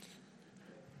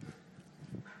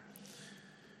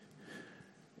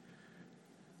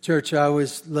Church, I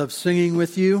always love singing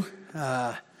with you.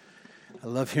 I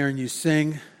love hearing you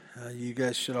sing. You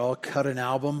guys should all cut an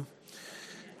album.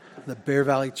 The Bear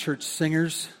Valley Church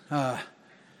Singers. I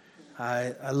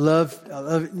love,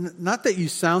 not that you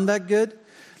sound that good,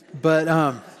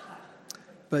 but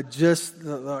just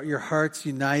your hearts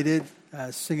united,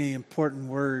 singing important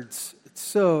words. It's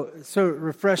so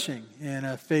refreshing in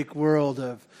a fake world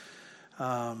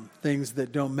of things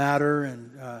that don't matter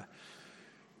and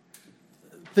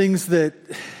things that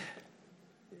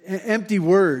empty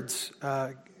words.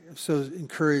 So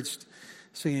encouraged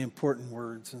singing important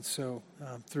words, and so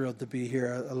I'm thrilled to be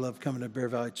here. I love coming to Bear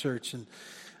Valley Church, and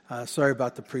sorry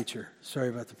about the preacher.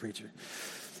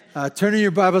 Turning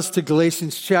your Bibles to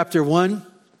Galatians chapter 1.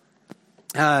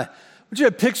 I want you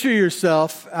to picture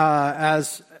yourself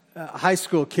as a high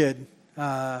school kid,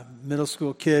 middle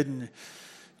school kid, and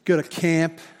go to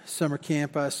camp, summer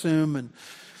camp, I assume, and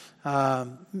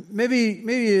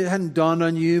maybe it hadn't dawned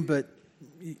on you, but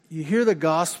you hear the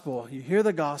gospel,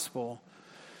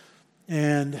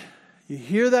 and you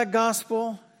hear that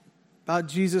gospel about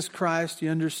Jesus Christ.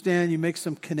 You understand, you make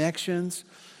some connections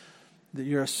that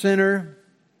you're a sinner.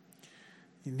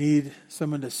 You need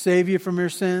someone to save you from your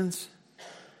sins.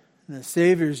 And the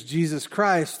Savior is Jesus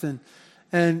Christ.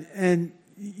 And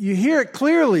you hear it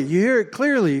clearly. You hear it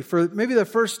clearly for maybe the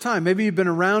first time. Maybe you've been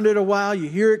around it a while. You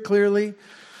hear it clearly.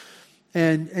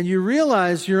 And you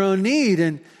realize your own need.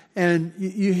 And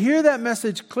you hear that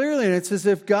message clearly. And it's as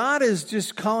if God is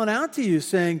just calling out to you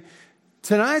saying,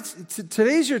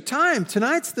 today's your time.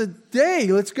 Tonight's the day.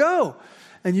 Let's go.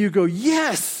 And you go,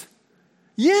 yes.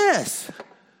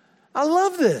 I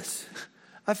love this.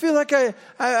 I feel like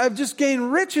I've just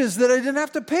gained riches that I didn't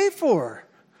have to pay for.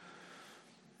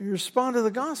 You respond to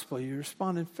the gospel. You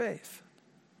respond in faith.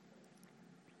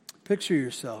 Picture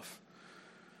yourself.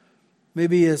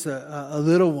 Maybe as a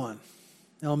little one,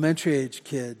 elementary age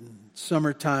kid,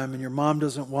 summertime, and your mom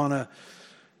doesn't want to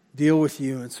deal with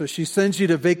you. And so she sends you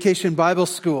to vacation Bible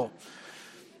school.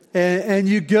 And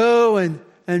you go and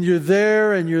you're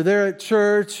there at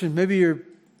church, and maybe your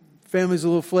family's a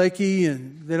little flaky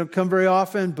and they don't come very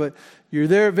often, but you're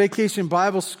there at vacation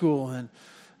Bible school, and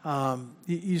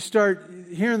you start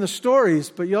hearing the stories,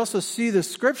 but you also see the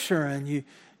scripture, and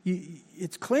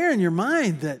it's clear in your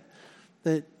mind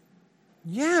that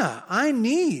yeah, I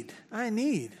need.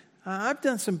 I've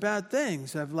done some bad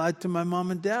things. I've lied to my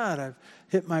mom and dad. I've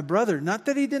hit my brother. Not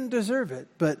that he didn't deserve it,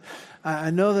 but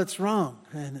I know that's wrong.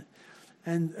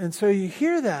 And so you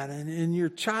hear that, and in your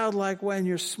childlike way, in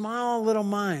your small little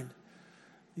mind,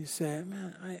 you say,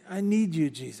 man, I need you,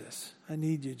 Jesus. I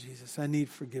need you, Jesus. I need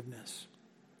forgiveness.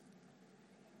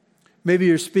 Maybe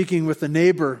you're speaking with a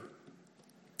neighbor,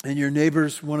 and your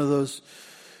neighbor's one of those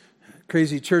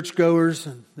crazy churchgoers,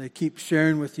 and they keep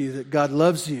sharing with you that God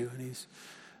loves you, and He's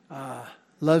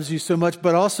loves you so much,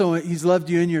 but also He's loved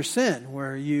you in your sin,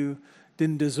 where you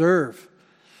didn't deserve,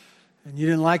 and you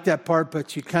didn't like that part,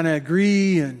 but you kind of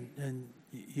agree, and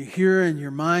you hear in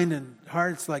your mind and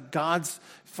heart, it's like God's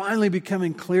finally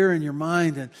becoming clear in your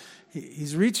mind, and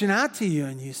He's reaching out to you,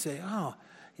 and you say, oh,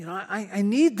 I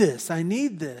need this,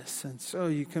 and so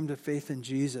you come to faith in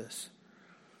Jesus.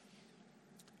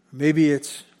 Maybe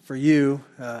it's for you,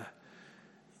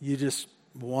 you just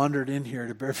wandered in here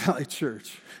to Bear Valley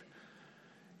Church.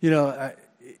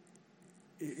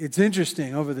 It's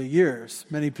interesting, over the years,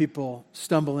 many people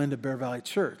stumble into Bear Valley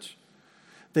Church.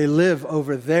 They live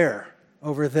over there,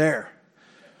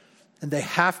 and they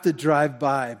have to drive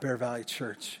by Bear Valley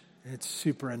Church. It's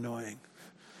super annoying.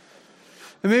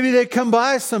 And maybe they come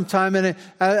by sometime, and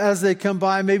as they come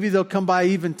by, maybe they'll come by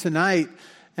even tonight,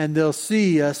 and they'll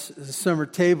see us at the summer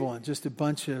table and just a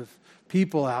bunch of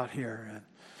people out here. And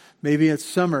maybe it's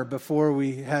summer before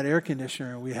we had air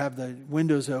conditioner and we have the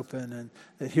windows open and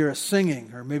they hear us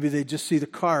singing. Or maybe they just see the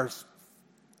cars.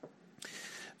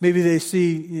 Maybe they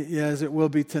see, as it will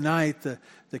be tonight,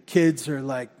 the kids are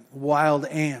like wild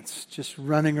ants just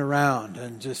running around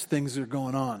and just things are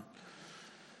going on.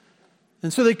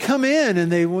 And so they come in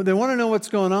and they want to know what's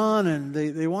going on, and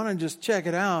they want to just check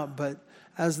it out. But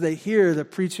as they hear the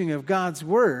preaching of God's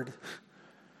word,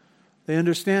 they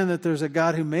understand that there's a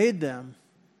God who made them,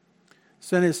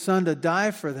 sent His Son to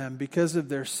die for them because of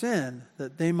their sin,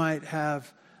 that they might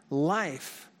have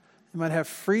life, they might have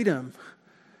freedom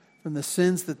from the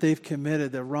sins that they've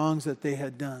committed, the wrongs that they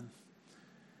had done.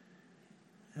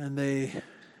 And they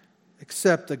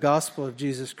accept the gospel of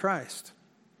Jesus Christ.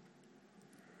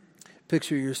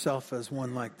 Picture yourself as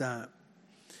one like that.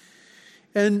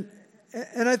 And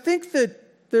I think that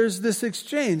there's this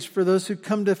exchange for those who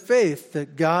come to faith,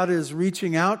 that God is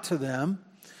reaching out to them.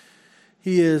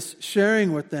 he is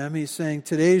sharing with them. He's saying,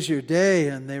 today's your day,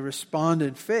 and they respond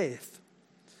in faith.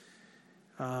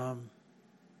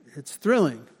 It's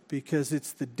thrilling because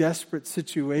it's the desperate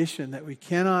situation that we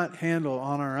cannot handle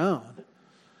on our own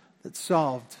that's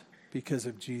solved because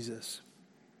of Jesus.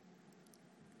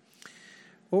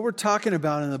 What we're talking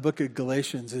about in the book of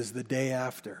Galatians is the day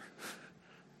after.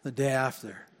 The day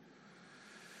after.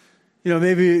 You know,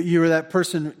 maybe you were that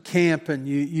person at camp and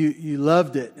you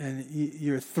loved it and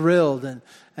you're thrilled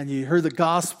and you heard the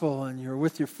gospel and you're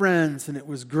with your friends and it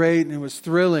was great and it was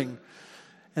thrilling.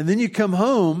 And then you come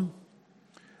home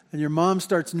and your mom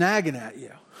starts nagging at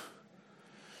you.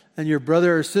 And your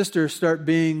brother or sister start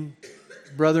being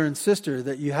brother and sister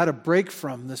that you had a break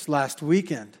from this last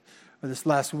weekend or this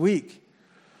last week.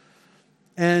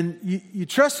 And you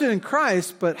trusted in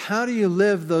Christ, but how do you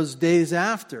live those days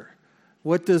after?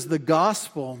 What does the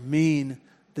gospel mean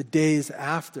the days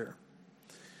after?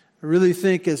 I really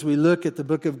think as we look at the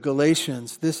book of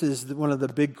Galatians, this is one of the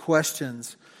big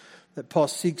questions that Paul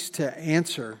seeks to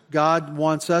answer. God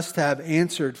wants us to have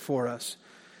answered for us,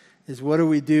 is what do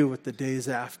we do with the days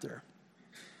after?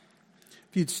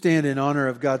 If you'd stand in honor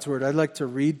of God's word, I'd like to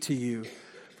read to you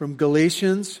from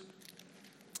Galatians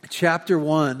chapter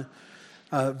 1,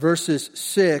 verses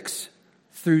 6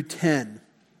 through 10.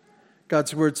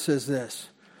 God's word says this: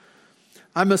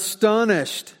 I'm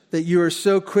astonished that you are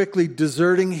so quickly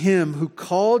deserting him who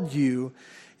called you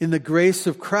in the grace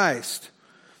of Christ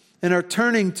and are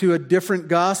turning to a different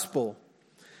gospel.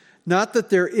 Not that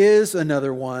there is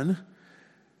another one,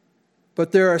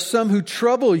 but there are some who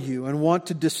trouble you and want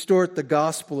to distort the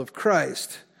gospel of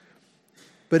Christ.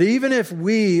 But even if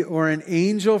we or an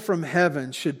angel from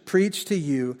heaven should preach to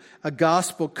you a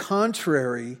gospel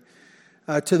contrary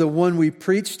to the one we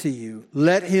preach to you,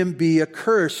 let him be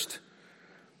accursed.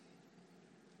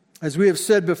 As we have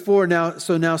said before, now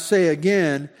say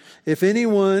again, if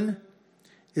anyone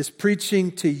is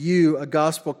preaching to you a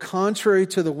gospel contrary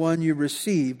to the one you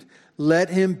received, let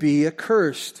him be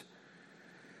accursed.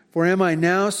 For am I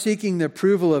now seeking the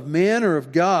approval of man or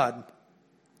of God?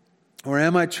 Or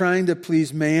am I trying to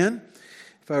please man?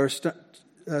 If I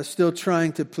were still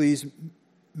trying to please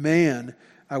man,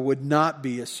 I would not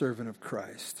be a servant of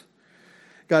Christ.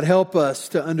 God, help us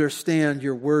to understand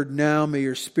your word now. May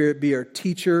your Spirit be our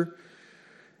teacher.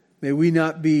 May we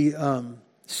not be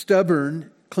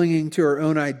stubborn, clinging to our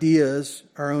own ideas,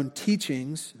 our own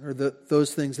teachings, or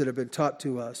those things that have been taught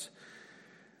to us.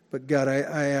 But God,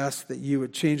 I ask that you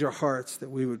would change our hearts, that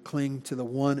we would cling to the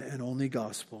one and only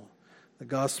gospel, the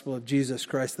gospel of Jesus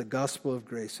Christ, the gospel of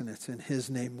grace, and it's in his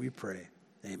name we pray.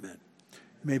 Amen. You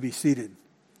may be seated.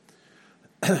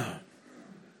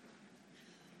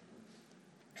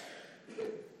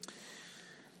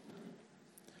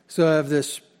 So I have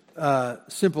this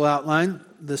simple outline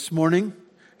this morning.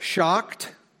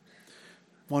 Shocked.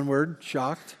 One word,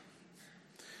 shocked.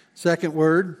 Second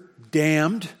word,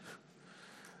 damned.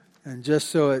 And just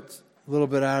so it's a little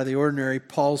bit out of the ordinary,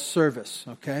 Paul's service,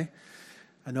 okay?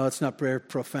 I know it's not very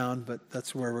profound, but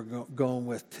that's where we're going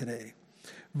with today.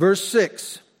 Verse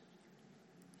 6.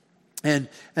 And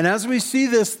as we see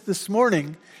this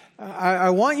morning, I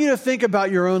want you to think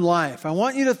about your own life. I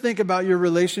want you to think about your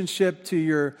relationship to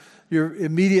your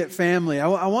immediate family.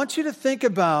 I want you to think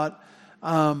about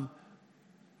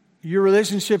your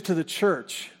relationship to the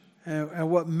church and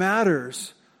what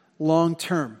matters long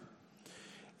term.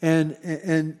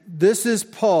 And this is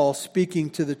Paul speaking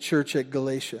to the church at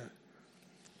Galatia.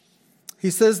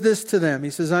 He says this to them. He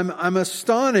says, I'm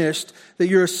astonished that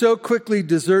you are so quickly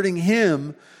deserting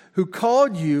him who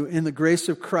called you in the grace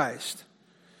of Christ.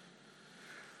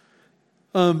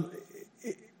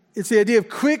 It's the idea of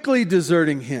quickly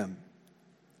deserting him.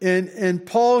 And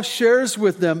Paul shares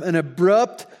with them an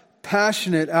abrupt,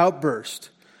 passionate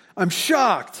outburst. I'm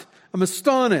shocked. I'm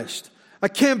astonished. I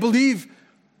can't believe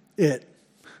it.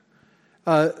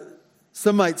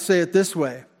 Some might say it this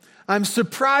way: I'm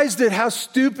surprised at how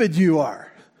stupid you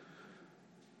are.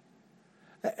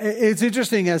 It's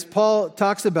interesting as Paul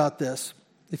talks about this.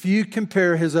 If you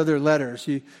compare his other letters,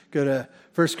 you go to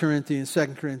 1 Corinthians,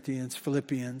 2 Corinthians,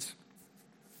 Philippians,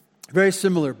 very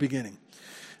similar beginning.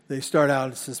 They start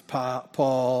out, it says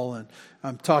Paul, and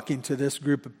I'm talking to this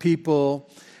group of people.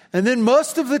 And then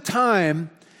most of the time,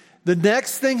 the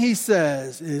next thing he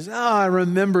says is, I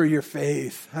remember your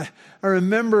faith. I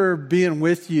remember being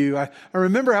with you. I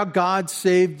remember how God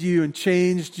saved you and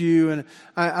changed you. And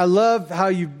I love how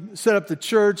you set up the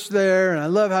church there. And I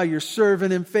love how you're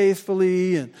serving him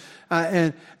faithfully.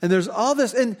 And there's all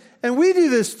this. And we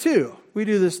do this too. We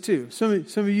do this too. Some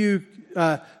of you,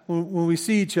 when we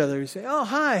see each other, we say, oh,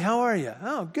 hi, how are you?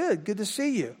 Oh, good to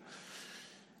see you.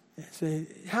 say,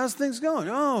 how's things going?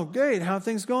 Oh, great. How are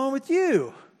things going with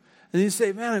you? And you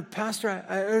say, man, Pastor,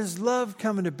 I just love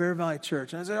coming to Bear Valley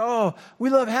Church. And I say, oh, we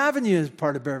love having you as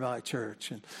part of Bear Valley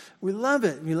Church. And we love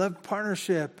it. We love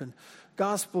partnership and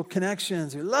gospel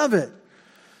connections. We love it.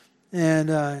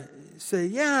 And say,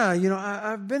 yeah,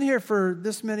 I've been here for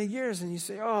this many years. And you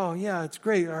say, oh, yeah, it's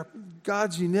great.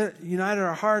 God's united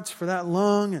our hearts for that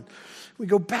long. And we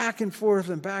go back and forth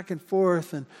and back and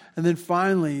forth. And then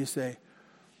finally you say,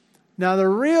 now the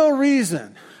real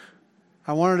reason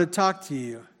I wanted to talk to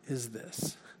you is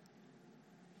this.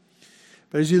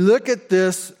 But as you look at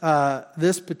this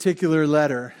particular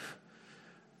letter,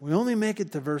 we only make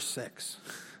it to verse 6.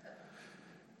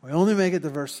 We only make it to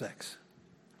verse 6.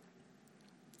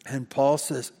 And Paul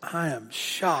says, I am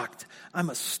shocked. I'm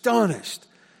astonished.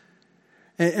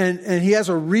 And he has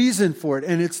a reason for it.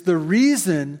 And it's the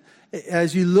reason,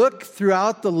 as you look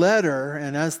throughout the letter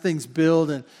and as things build,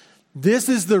 and this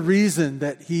is the reason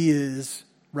that he is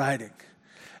writing.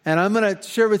 And I'm going to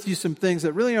share with you some things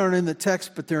that really aren't in the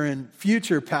text, but they're in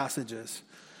future passages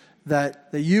that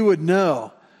you would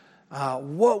know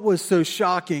what was so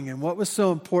shocking and what was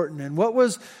so important and what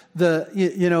was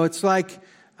it's like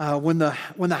when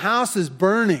the house is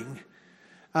burning,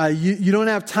 you don't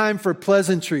have time for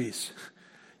pleasantries.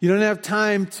 You don't have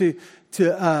time to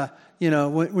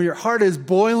when your heart is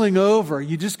boiling over,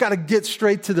 you just got to get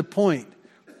straight to the point.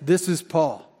 This is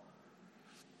Paul.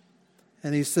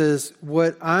 And he says,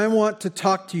 what I want to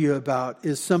talk to you about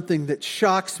is something that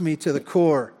shocks me to the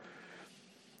core.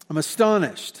 I'm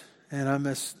astonished. And I'm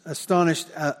astonished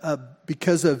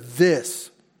because of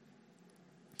this,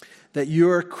 that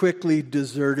you are quickly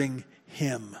deserting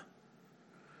him.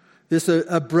 This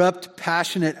abrupt,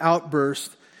 passionate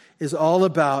outburst is all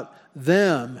about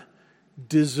them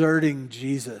deserting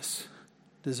Jesus.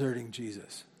 Deserting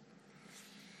Jesus.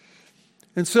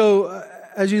 And so,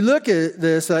 as you look at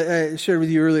this, I shared with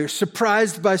you earlier,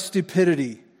 surprised by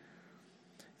stupidity.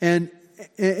 And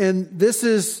this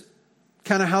is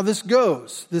kind of how this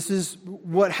goes. This is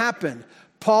what happened.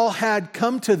 Paul had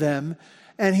come to them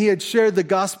and he had shared the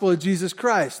gospel of Jesus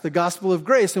Christ, the gospel of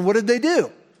grace. And what did they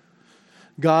do?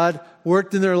 God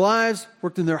worked in their lives,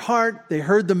 worked in their heart. They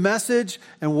heard the message.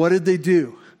 And what did they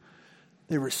do?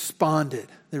 They responded.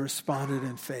 They responded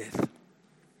in faith.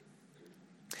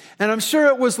 And I'm sure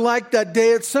it was like that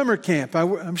day at summer camp.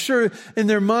 I'm sure in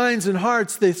their minds and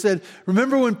hearts they said,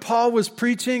 remember when Paul was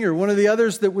preaching, or one of the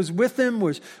others that was with him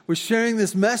was sharing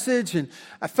this message, and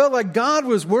I felt like God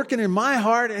was working in my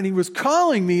heart and he was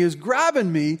calling me, he was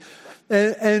grabbing me,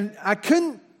 and I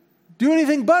couldn't do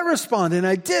anything but respond. And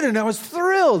I did, and I was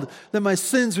thrilled that my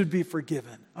sins would be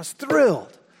forgiven. I was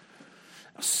thrilled.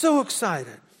 I was so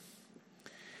excited.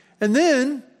 And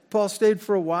then Paul stayed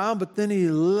for a while, but then he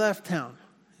left town.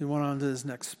 He went on to his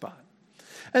next spot.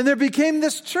 And there became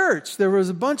this church. There was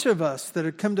a bunch of us that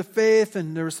had come to faith,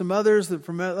 and there were some others that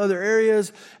from other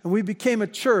areas, and we became a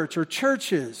church or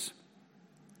churches.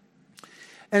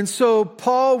 And so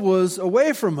Paul was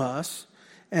away from us,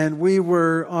 and we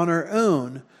were on our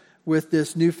own with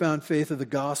this newfound faith of the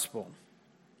gospel.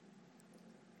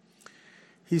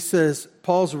 He says,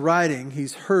 Paul's writing,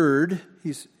 he's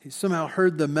somehow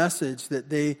heard the message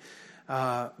that they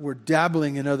were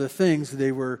dabbling in other things.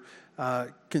 They were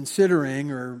considering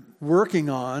or working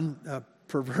on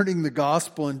perverting the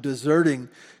gospel and deserting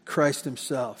Christ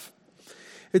himself.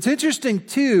 It's interesting,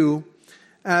 too,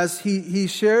 as he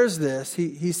shares this,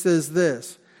 he says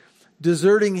this,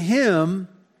 deserting him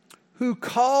who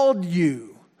called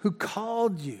you,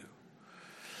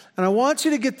 And I want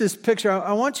you to get this picture.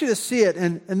 I want you to see it.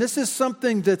 And this is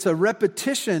something that's a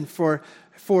repetition for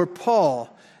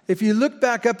Paul. If you look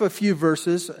back up a few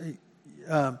verses,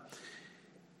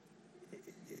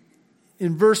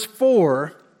 in verse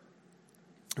 4,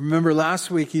 remember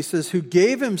last week he says, who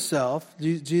gave himself,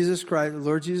 Jesus Christ, the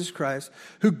Lord Jesus Christ,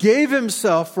 who gave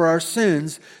himself for our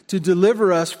sins to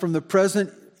deliver us from the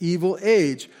present evil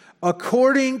age,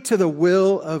 according to the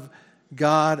will of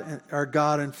God, our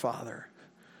God and Father.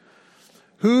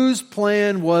 Whose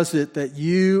plan was it that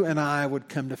you and I would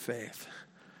come to faith?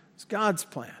 It's God's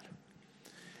plan.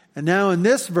 And now in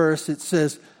this verse it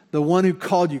says, the one who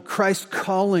called you, Christ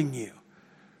calling you.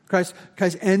 Christ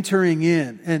entering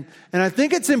in. And I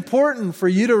think it's important for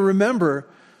you to remember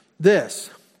this,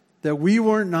 that we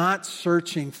were not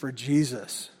searching for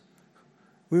Jesus.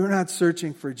 We were not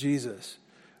searching for Jesus.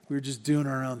 We were just doing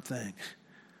our own thing.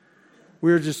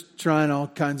 We were just trying all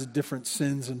kinds of different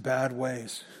sins and bad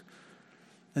ways.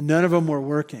 And none of them were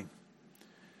working.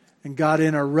 And God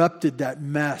interrupted that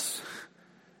mess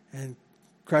and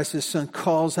Christ, his son,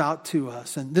 calls out to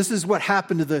us. And this is what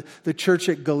happened to the church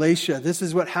at Galatia. This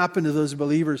is what happened to those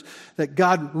believers, that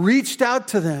God reached out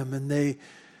to them and they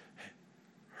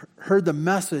heard the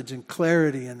message in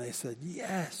clarity and they said,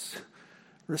 yes,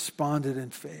 responded in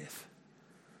faith.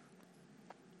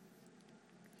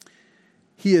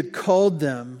 He had called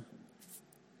them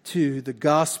to the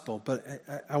gospel, but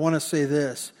I want to say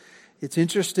this. It's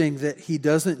interesting that he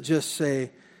doesn't just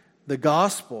say the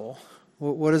gospel.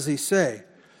 What does he say?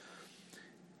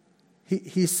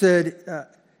 He said,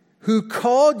 who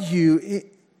called you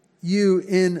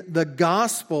in the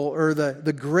gospel or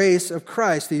the grace of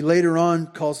Christ. He later on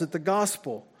calls it the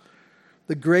gospel,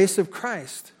 the grace of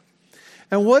Christ.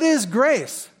 And what is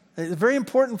grace? It's very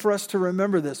important for us to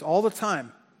remember this all the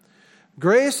time.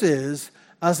 Grace is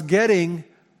us getting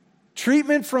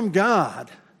treatment from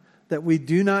God that we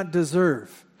do not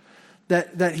deserve.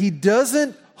 That he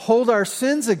doesn't hold our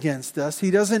sins against us.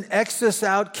 He doesn't X us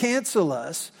out, cancel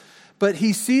us. But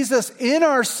he sees us in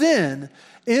our sin,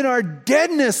 in our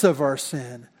deadness of our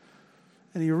sin.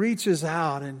 And he reaches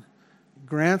out and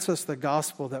grants us the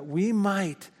gospel that we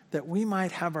might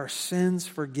have our sins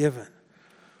forgiven.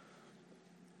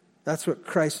 That's what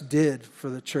Christ did for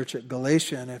the church at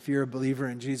Galatia. And if you're a believer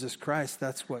in Jesus Christ,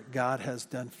 that's what God has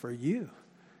done for you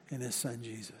in his son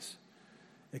Jesus.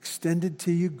 Extended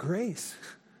to you grace.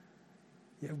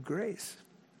 You have grace.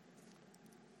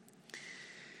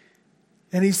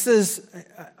 And he says,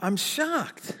 I'm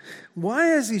shocked.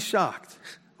 Why is he shocked?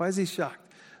 Why is he shocked?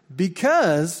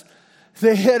 Because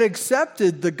they had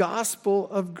accepted the gospel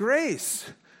of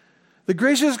grace. The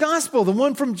gracious gospel, the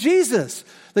one from Jesus,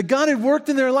 that God had worked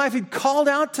in their life. He'd called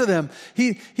out to them.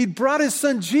 He'd brought his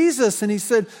son Jesus, and he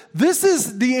said, this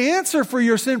is the answer for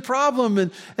your sin problem.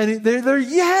 And they're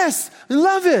yes, I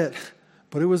love it.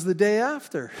 But it was the day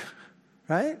after,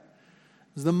 right? It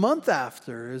was the month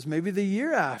after. It was maybe the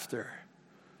year after.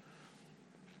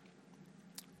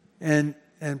 And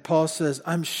Paul says,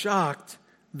 I'm shocked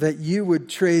that you would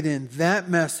trade in that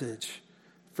message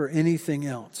for anything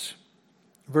else.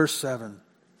 Verse 7.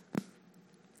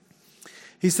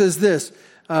 He says this,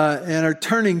 and are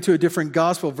turning to a different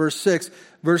gospel. Verse 6.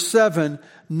 Verse 7,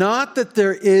 not that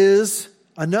there is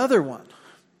another one.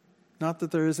 Not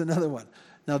that there is another one.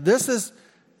 Now this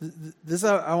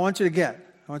I want you to get.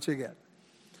 I want you to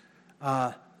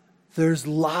get. There's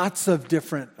lots of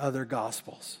different other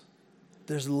gospels.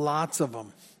 There's lots of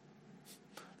them.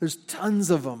 There's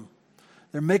tons of them.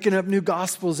 They're making up new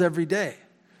gospels every day.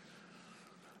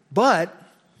 But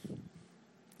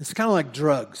it's kind of like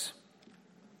drugs.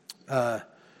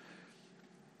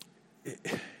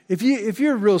 If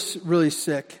you're really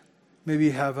sick, maybe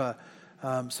you have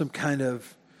some kind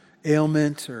of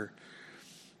ailment, or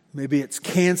maybe it's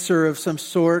cancer of some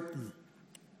sort,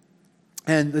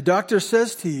 and the doctor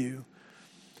says to you,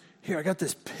 here, I got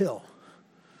this pill.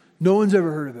 No one's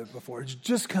ever heard of it before. It's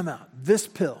just come out. This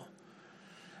pill.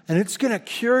 And it's going to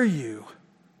cure you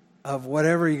of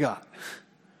whatever you got.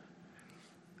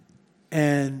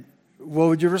 And what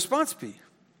would your response be?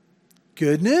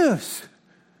 Good news.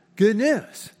 Good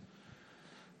news.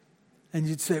 And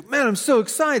you'd say, man, I'm so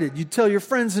excited. You'd tell your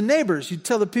friends and neighbors. You'd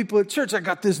tell the people at church, I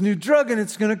got this new drug and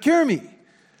it's going to cure me. And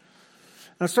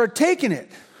I start taking it.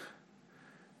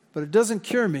 But it doesn't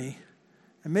cure me.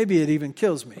 And maybe it even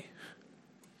kills me.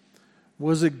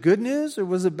 Was it good news or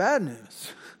was it bad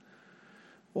news?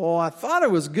 Well, I thought it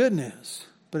was good news,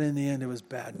 but in the end it was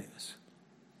bad news.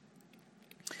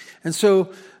 And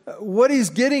so what he's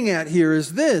getting at here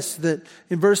is this, that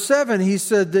in verse 7 he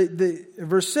said, in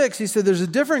verse 6 he said there's a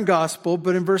different gospel,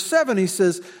 but in verse 7 he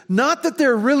says, not that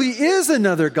there really is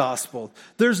another gospel.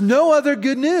 There's no other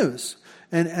good news.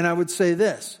 And I would say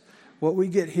this, what we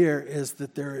get here is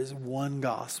that there is one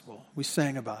gospel. We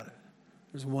sang about it.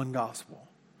 There's one gospel.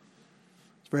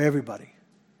 For everybody.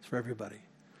 It's for everybody.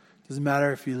 It doesn't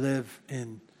matter if you live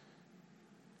in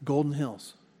Golden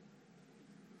Hills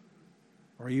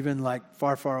or even like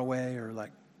far, far away, or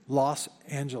like Los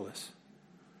Angeles.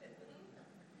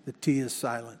 The T is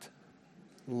silent.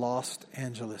 Los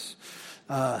Angeles.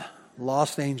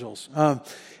 Lost Angels.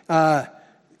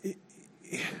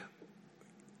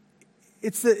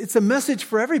 It's a message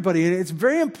for everybody. And it's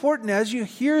very important as you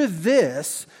hear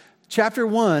this, chapter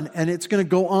 1, and it's going to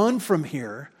go on from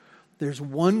here. There's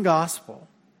one gospel.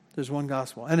 There's one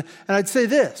gospel. And I'd say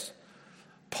this.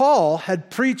 Paul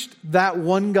had preached that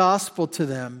one gospel to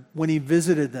them when he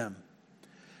visited them.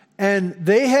 And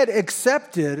they had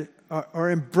accepted or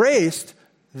embraced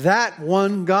that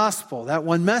one gospel, that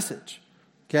one message.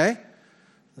 Okay?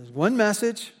 There's one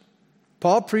message.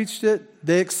 Paul preached it.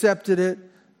 They accepted it.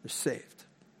 They're saved.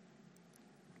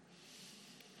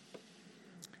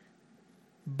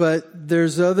 but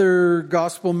there's other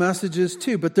gospel messages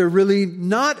too. But they're really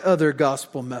not other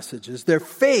gospel messages. They're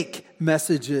fake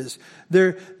messages.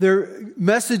 They're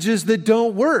messages that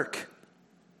don't work.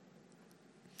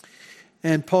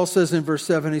 And Paul says in verse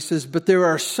 7, he says, but there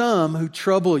are some who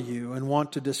trouble you and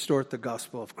want to distort the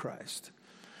gospel of Christ.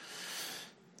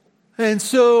 And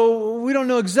so we don't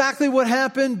know exactly what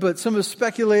happened, but some have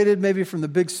speculated maybe from the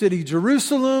big city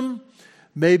Jerusalem,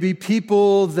 maybe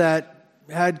people that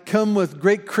had come with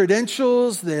great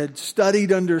credentials, they had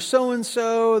studied under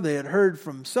so-and-so, they had heard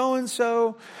from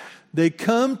so-and-so. They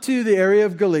come to the area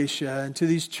of Galatia and to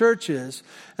these churches,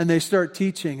 and they start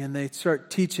teaching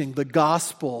the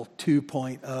gospel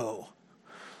 2.0,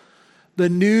 the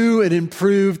new and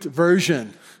improved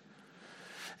version.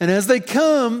 And as they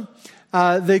come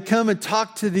and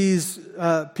talk to these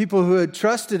people who had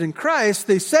trusted in Christ.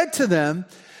 They said to them,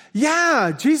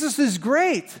 yeah, Jesus is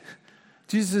great.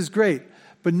 Jesus is great.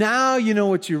 But now you know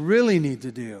what you really need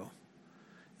to do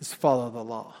is follow the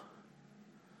law.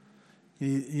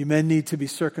 You men need to be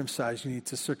circumcised. You need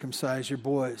to circumcise your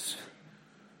boys.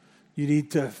 You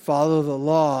need to follow the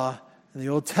law in the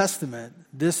Old Testament.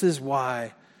 This is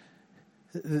why.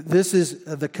 This is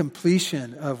the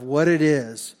completion of what it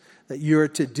is that you are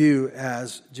to do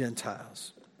as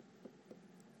Gentiles.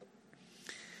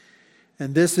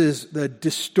 And this is the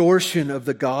distortion of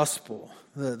the gospel,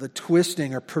 the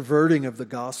twisting or perverting of the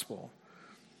gospel.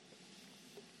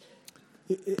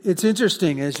 It's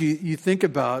interesting as you think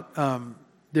about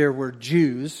there were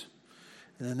Jews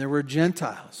and then there were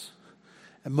Gentiles.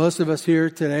 And most of us here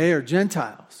today are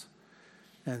Gentiles.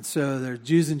 And so they're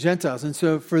Jews and Gentiles. And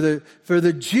so for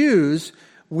the Jews,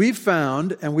 we've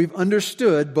found and we've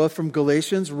understood both from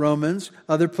Galatians, Romans,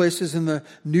 other places in the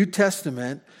New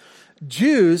Testament,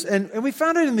 Jews, and we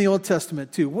found it in the Old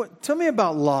Testament too. Tell me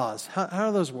about laws. How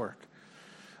do those work?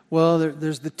 Well,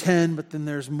 there's the 10, but then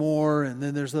there's more, and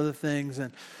then there's other things.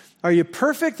 And are you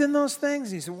perfect in those things?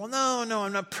 And he said, well, no,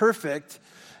 I'm not perfect.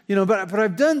 But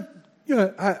I've done,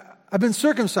 I've been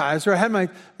circumcised, or I had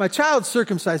my child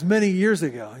circumcised many years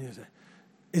ago. And you say,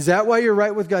 is that why you're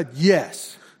right with God?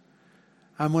 Yes.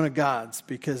 I'm one of God's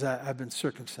because I've been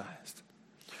circumcised.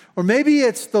 Or maybe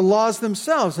it's the laws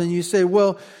themselves, and you say,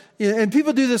 well, and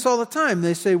people do this all the time.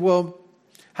 They say, well,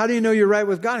 how do you know you're right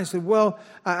with God? He said, well,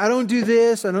 I don't do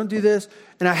this, and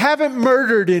I haven't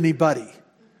murdered anybody.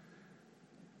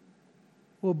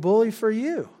 Well, bully for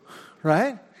you,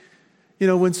 right?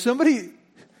 When somebody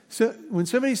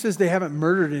says they haven't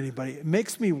murdered anybody, it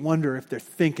makes me wonder if they're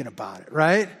thinking about it,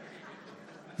 right?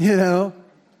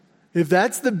 If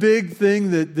that's the big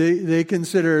thing that they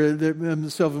consider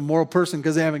themselves a moral person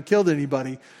because they haven't killed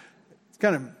anybody, it's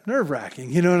kind of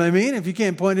nerve-wracking, you know what I mean? If you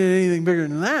can't point at anything bigger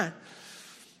than that.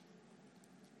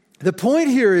 The point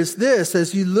here is this: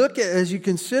 as you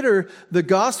consider the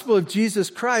gospel of Jesus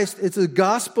Christ, it's a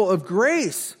gospel of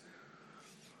grace.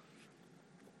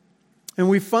 And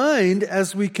we find,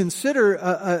 as we consider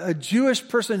a Jewish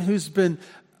person who's been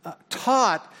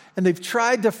taught and they've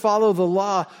tried to follow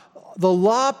the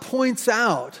law points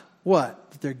out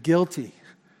what? That they're guilty,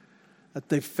 that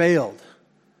they failed,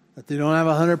 that they don't have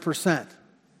 100%.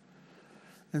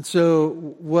 And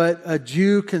so what a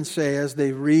Jew can say as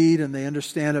they read and they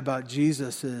understand about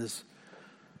Jesus is,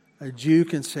 a Jew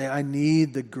can say, I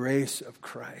need the grace of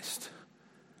Christ.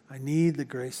 I need the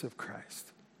grace of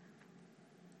Christ.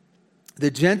 The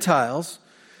Gentiles,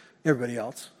 everybody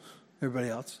else,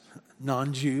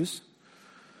 non-Jews,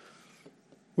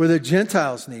 what do the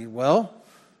Gentiles need? Well,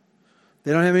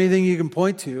 they don't have anything you can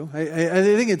point to. I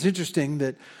think it's interesting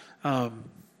that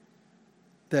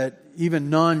even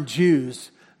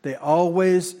non-Jews, they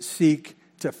always seek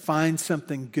to find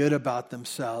something good about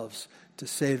themselves to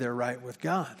say they're right with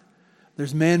God.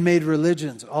 There's man-made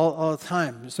religions all the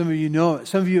time. Some of you know it.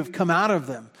 Some of you have come out of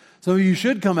them. Some of you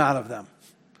should come out of them.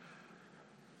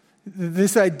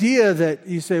 This idea that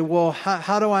you say, well,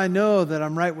 how do I know that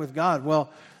I'm right with God?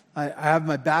 Well, I have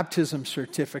my baptism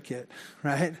certificate,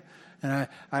 right? And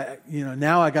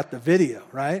now I got the video,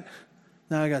 right?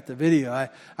 Now I got the video.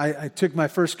 I took my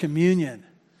first communion.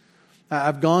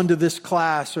 I've gone to this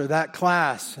class or that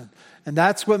class, and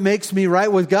that's what makes me right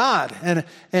with God.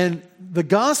 And the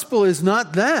gospel is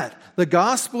not that. The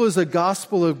gospel is a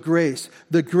gospel of grace,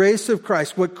 the grace of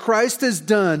Christ. What Christ has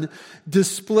done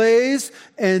displays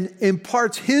and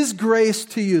imparts His grace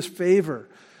to you, His favor,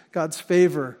 God's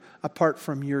favor apart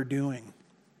from your doing.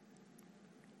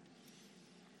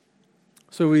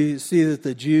 So we see that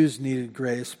the Jews needed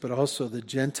grace, but also the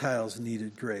Gentiles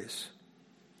needed grace.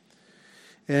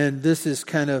 And this is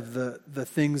kind of the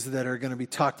things that are going to be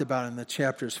talked about in the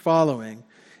chapters following.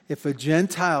 If a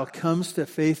Gentile comes to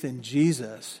faith in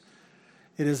Jesus,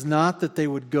 It is not that they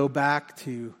would go back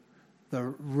to the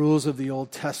rules of the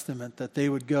Old Testament, that they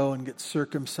would go and get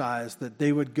circumcised, that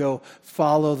they would go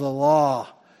follow the law.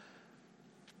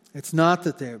 It's not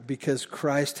that they, because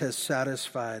Christ has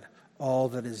satisfied all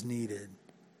that is needed.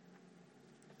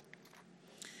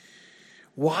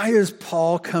 Why is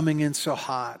Paul coming in so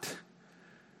hot?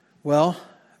 Well,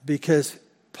 because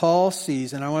Paul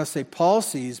sees, and I want to say Paul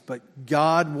sees, but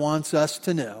God wants us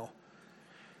to know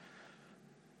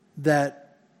that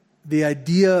the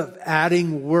idea of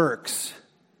adding works,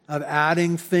 of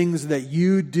adding things that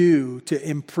you do to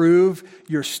improve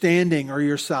your standing or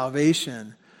your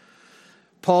salvation,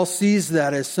 Paul sees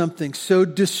that as something so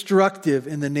destructive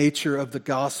in the nature of the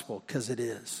gospel, because it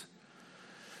is.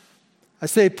 I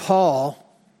say Paul,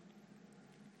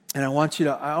 and I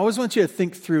always want you to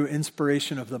think through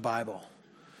inspiration of the Bible.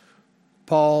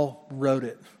 Paul wrote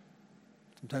it.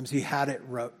 Sometimes he had it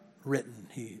written.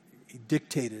 He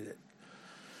dictated it.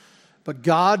 But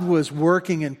God was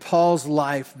working in Paul's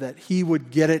life that he would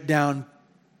get it down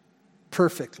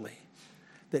perfectly.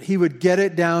 That he would get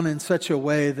it down in such a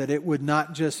way that it would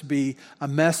not just be a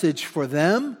message for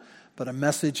them, but a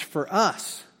message for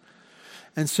us.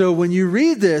 And so when you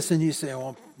read this and you say,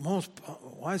 well,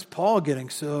 why is Paul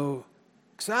getting so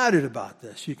excited about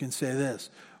this? You can say this: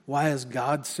 why is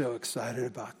God so excited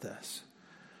about this?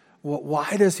 Well,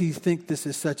 why does he think this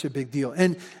is such a big deal?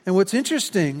 And what's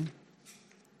interesting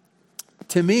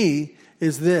to me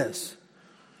is this,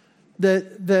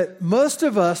 that most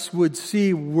of us would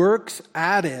see works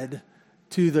added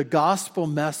to the gospel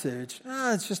message.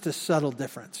 It's just a subtle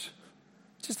difference.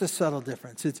 Just a subtle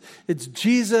difference. It's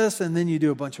Jesus, and then you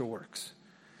do a bunch of works.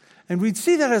 And we'd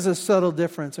see that as a subtle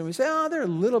difference. And we say, they're a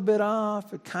little bit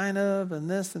off, kind of, and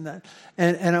this and that.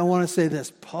 And I want to say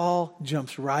this. Paul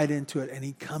jumps right into it, and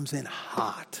he comes in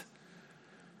hot.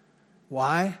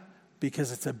 Why?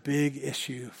 Because it's a big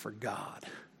issue for God.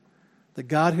 The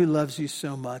God who loves you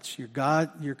so much, your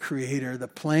God, your creator, the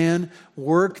plan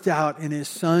worked out in his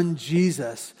son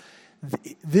Jesus.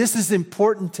 This is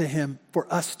important to him for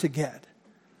us to get.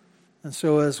 And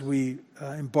so as we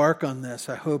embark on this,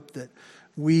 I hope that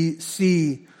we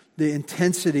see the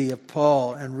intensity of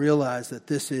Paul and realize that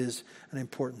this is an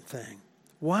important thing.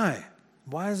 Why?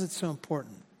 Why is it so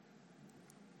important?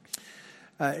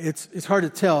 It's hard to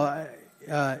tell.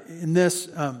 In this,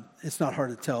 it's not hard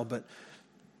to tell, but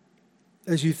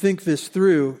as you think this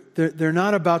through, they're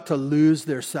not about to lose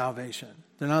their salvation.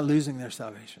 They're not losing their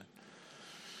salvation.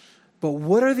 But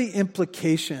what are the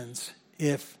implications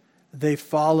if they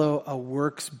follow a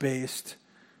works-based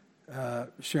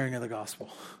sharing of the gospel?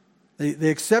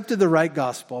 They accepted the right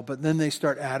gospel, but then they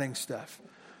start adding stuff.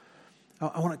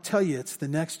 I want to tell you, it's the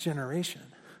next generation.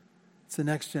 It's the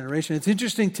next generation. It's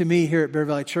interesting to me here at Bear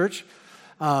Valley Church,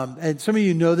 and some of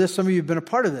you know this, some of you have been a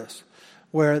part of this,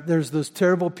 where there's those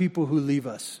terrible people who leave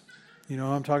us. You know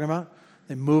what I'm talking about?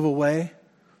 They move away.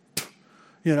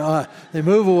 They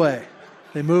move away.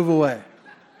 They move away.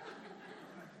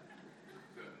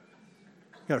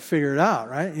 Got to figure it out,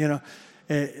 right?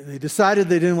 They decided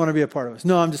they didn't want to be a part of us.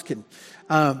 No, I'm just kidding.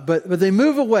 But they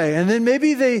move away, and then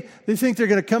maybe they think they're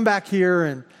going to come back here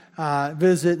and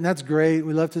visit, and that's great.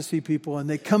 We love to see people, and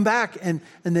they come back and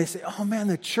they say, "Oh man,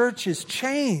 the church has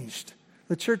changed.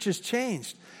 The church has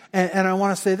changed." And I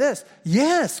want to say this: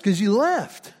 yes, because you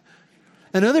left,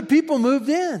 and other people moved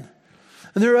in,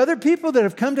 and there are other people that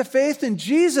have come to faith in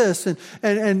Jesus,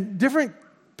 and different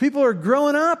people are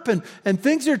growing up, and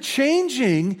things are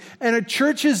changing, and a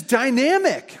church is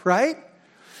dynamic, right?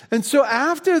 And so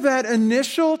after that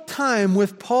initial time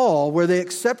with Paul, where they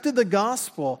accepted the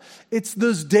gospel, it's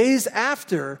those days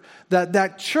after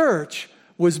that church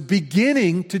was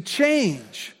beginning to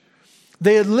change.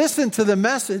 They had listened to the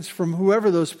message from whoever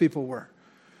those people were.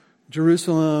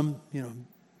 Jerusalem,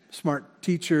 smart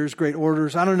teachers, great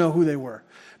orators. I don't know who they were.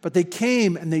 But they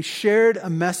came and they shared a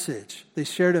message. They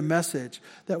shared a message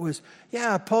that was,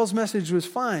 Paul's message was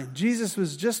fine. Jesus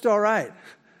was just all right.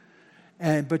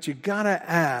 But you got to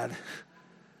add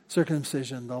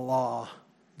circumcision, the law,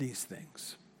 these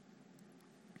things.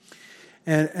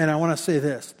 And I want to say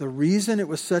this. The reason it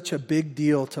was such a big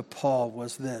deal to Paul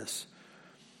was this.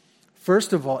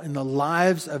 First of all, in the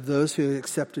lives of those who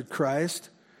accepted Christ,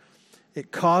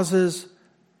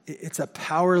 it's a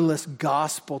powerless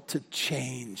gospel to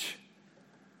change.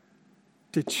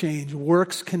 To change.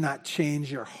 Works cannot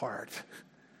change your heart.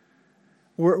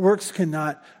 Works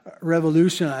cannot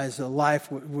revolutionize a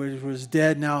life which was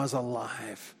dead now is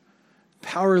alive.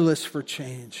 Powerless for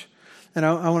change. And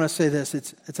I want to say this,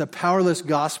 it's a powerless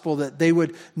gospel that they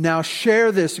would now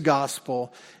share this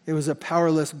gospel. It was a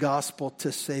powerless gospel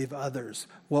to save others.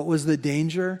 What was the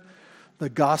danger? the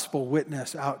gospel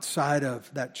witness outside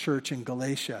of that church in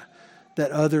Galatia, that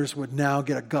others would now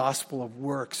get a gospel of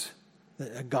works,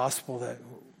 a gospel that,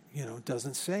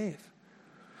 doesn't save.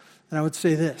 And I would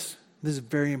say this is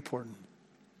very important.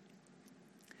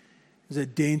 There's a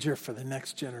danger for the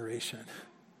next generation,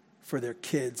 for their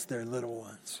kids, their little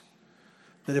ones.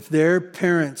 That if their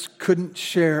parents couldn't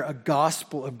share a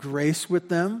gospel of grace with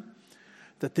them,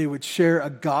 that they would share a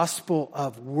gospel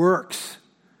of works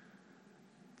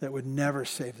that would never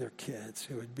save their kids.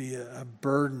 It would be a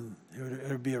burden. It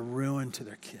would be a ruin to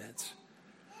their kids.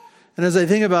 And as I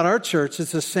think about our church,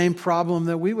 it's the same problem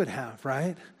that we would have,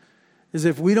 right? Is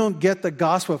if we don't get the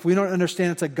gospel, if we don't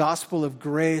understand it's a gospel of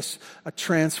grace, a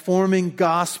transforming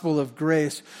gospel of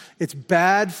grace, it's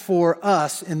bad for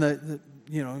us in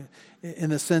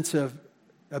the sense of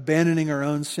abandoning our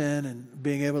own sin and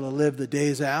being able to live the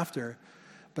days after.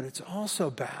 But it's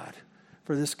also bad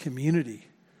for this community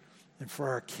and for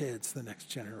our kids, the next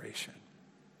generation.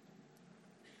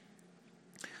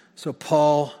 So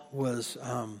Paul was,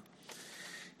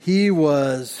 he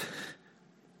was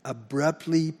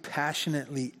abruptly,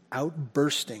 passionately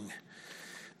outbursting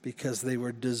because they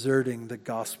were deserting the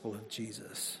gospel of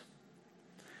Jesus.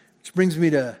 Which brings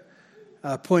me to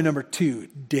point number 2,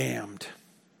 damned.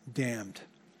 Damned.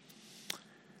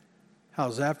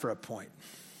 How's that for a point?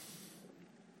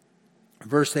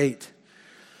 Verse 8.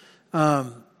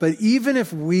 But even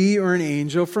if we or an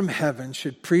angel from heaven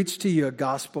should preach to you a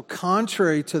gospel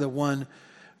contrary to the one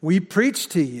we preach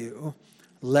to you,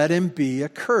 let him be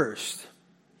accursed.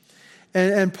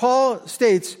 And Paul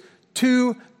states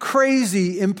 2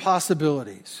 crazy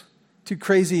impossibilities. 2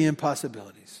 crazy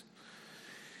impossibilities.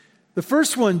 The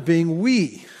first one being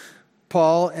we,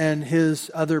 Paul and his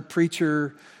other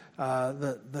preacher,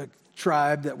 the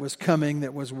tribe that was coming,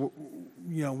 that was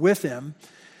with him,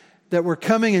 that were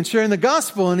coming and sharing the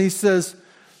gospel. And he says,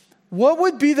 what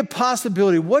would be the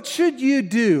possibility? What should you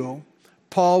do?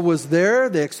 Paul was there.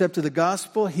 They accepted the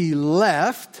gospel. He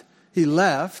left.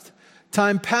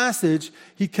 Time passage.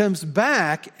 He comes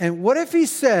back. And what if he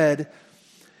said,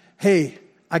 hey,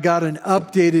 I got an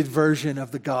updated version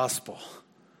of the gospel.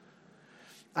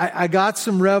 I got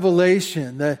some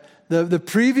revelation. The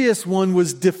previous one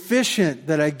was deficient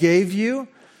that I gave you.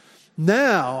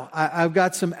 Now, I've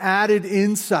got some added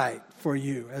insight for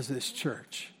you as this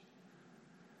church.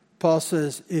 Paul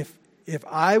says, if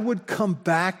I would come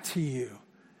back to you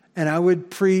and I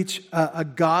would preach a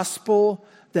gospel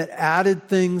that added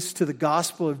things to the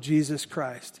gospel of Jesus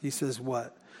Christ, he says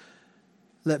what?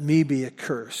 Let me be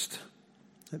accursed.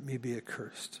 Let me be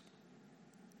accursed.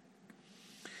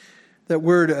 That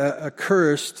word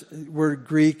accursed, word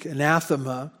Greek,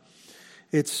 anathema,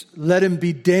 it's let him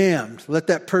be damned. Let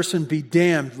that person be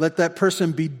damned. Let that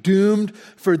person be doomed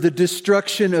for the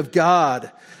destruction of God.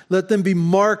 Let them be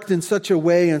marked in such a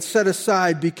way and set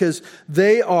aside because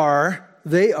they are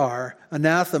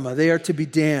anathema. They are to be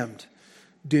damned,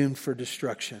 doomed for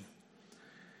destruction.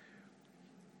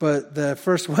 But the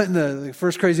first one, the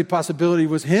first crazy possibility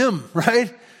was him,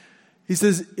 right? He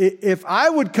says, if I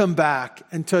would come back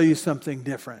and tell you something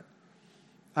different,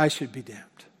 I should be damned.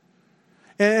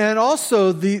 And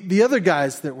also the other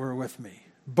guys that were with me,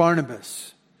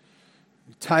 Barnabas,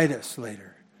 Titus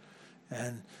later,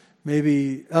 and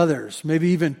maybe others, maybe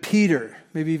even Peter.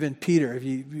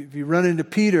 If you run into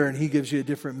Peter and he gives you a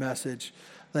different message,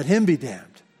 let him be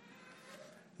damned.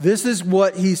 This is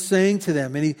what he's saying to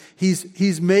them. And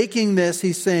he's making this,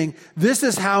 he's saying, this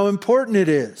is how important it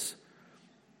is.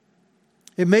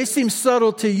 It may seem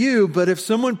subtle to you, but if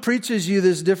someone preaches you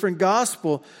this different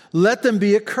gospel, let them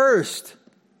be accursed.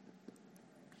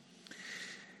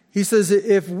 He says,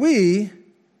 if we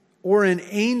or an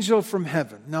angel from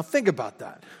heaven. Now think about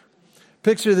that.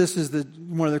 Picture this as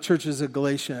one of the churches of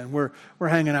Galatia, and we're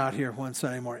hanging out here one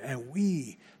Sunday morning, and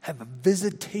we have a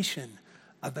visitation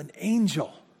of an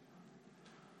angel.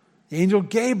 The angel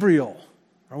Gabriel,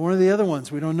 or one of the other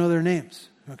ones. We don't know their names,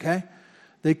 okay?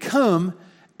 They come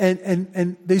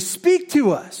and they speak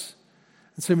to us.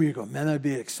 And some of you go, man, that would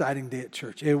be an exciting day at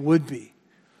church. It would be.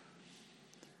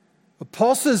 But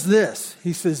Paul says this.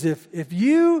 He says, if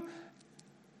you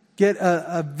get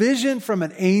a vision from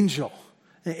an angel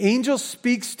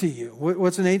speaks to you.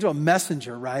 What's an angel? A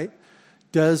messenger, right?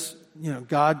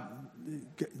 God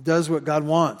does what God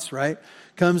wants, right?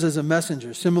 Comes as a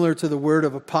messenger, similar to the word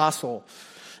of apostle,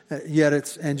 yet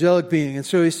it's angelic being. And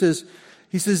so he says,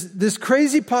 this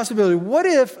crazy possibility, what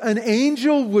if an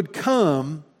angel would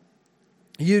come,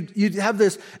 you'd have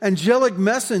this angelic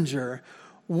messenger,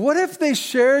 what if they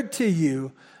shared to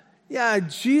you, yeah,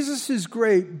 Jesus is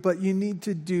great, but you need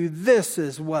to do this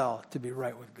as well to be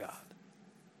right with God?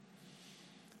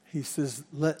 he says,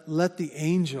 let the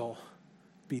angel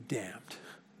be damned.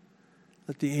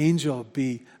 Let the angel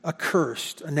be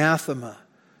accursed, anathema,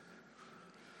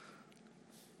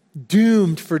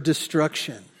 doomed for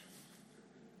destruction.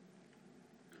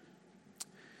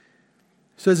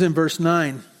 It says in verse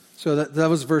 9, so that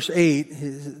was verse 8,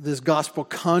 this gospel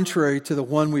contrary to the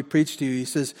one we preached to you. He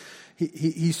says,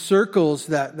 he circles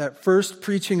that first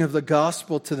preaching of the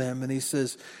gospel to them, and he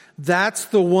says, that's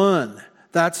the one.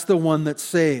 That's the one that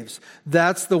saves.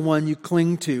 That's the one you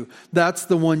cling to. That's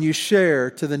the one you share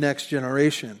to the next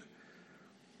generation.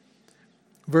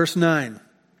 Verse 9,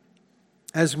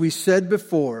 as we said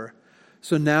before,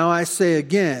 so now I say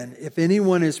again, if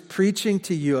anyone is preaching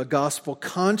to you a gospel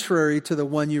contrary to the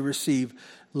one you receive,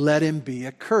 let him be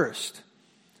accursed.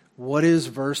 What is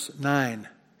verse 9?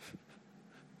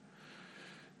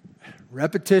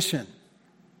 Repetition.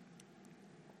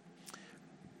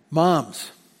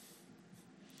 Moms,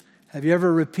 have you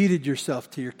ever repeated yourself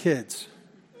to your kids?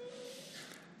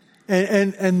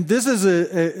 And this is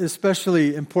a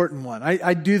especially important one.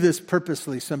 I do this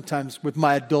purposely sometimes with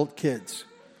my adult kids.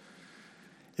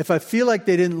 If I feel like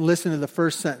they didn't listen to the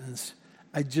first sentence,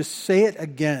 I just say it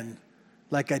again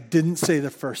like I didn't say the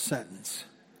first sentence.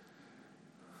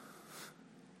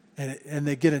 And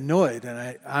they get annoyed,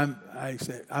 and I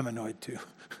say, I'm annoyed too.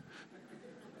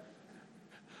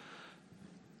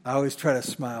 I always try to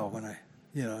smile when I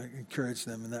encourage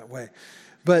them in that way.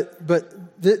 But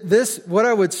this, what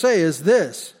I would say is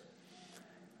this.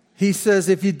 He says,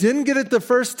 if you didn't get it the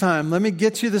first time, let me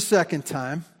get you the second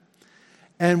time.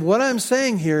 And what I'm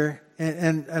saying here,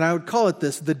 and I would call it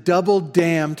this, the double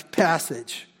damned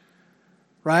passage,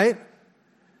 right?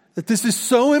 That this is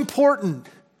so important,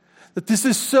 that this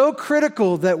is so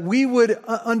critical that we would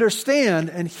understand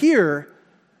and hear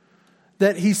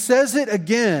that he says it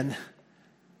again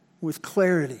with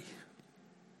clarity.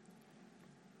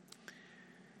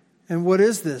 And what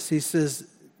is this? He says,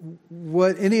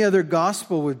 what any other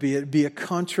gospel would be, it'd be a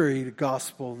contrary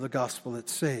gospel, the gospel that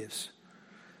saves.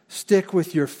 Stick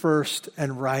with your first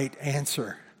and right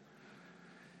answer.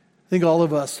 I think all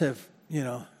of us have,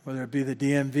 whether it be the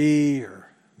DMV or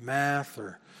math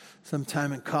or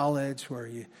sometime in college where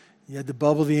you had to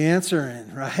bubble the answer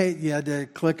in, right? You had to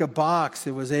click a box.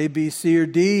 It was A, B, C, or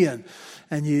D, and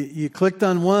you clicked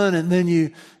on one, and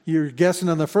then you're guessing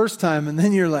on the first time, and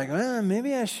then you're like,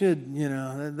 maybe I should,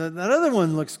 that other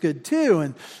one looks good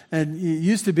too. And you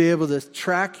used to be able to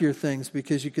track your things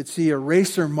because you could see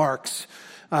eraser marks,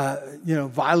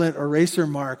 violent eraser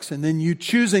marks, and then you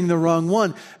choosing the wrong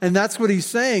one. And that's what he's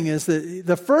saying is that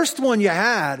the first one you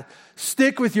had,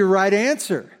 stick with your right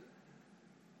answer.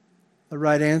 The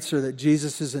right answer that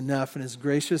Jesus is enough and his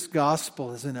gracious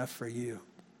gospel is enough for you.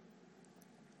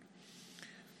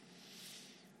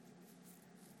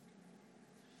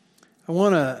 I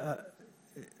want to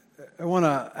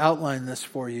outline this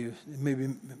for you. It maybe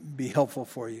be helpful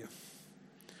for you.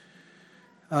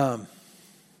 He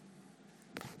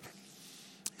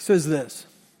says this.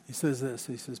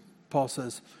 Paul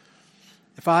says,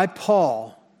 if I,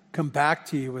 Paul, come back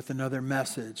to you with another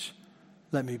message,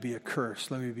 let me be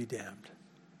accursed, let me be damned.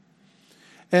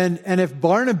 And if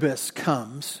Barnabas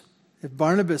comes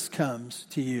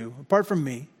to you, apart from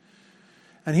me,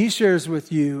 and he shares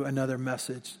with you another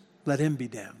message, let him be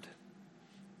damned.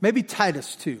 Maybe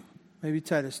Titus too.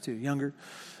 Younger.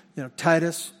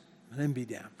 Titus, let him be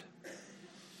damned.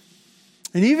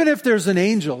 And even if there's an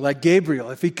angel like Gabriel,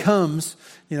 if he comes,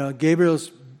 Gabriel's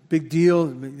big deal,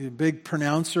 big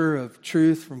pronouncer of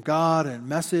truth from God and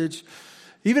message.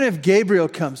 Even if Gabriel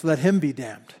comes, let him be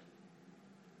damned.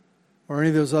 Or any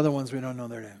of those other ones, we don't know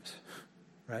their names,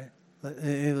 right?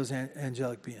 Any of those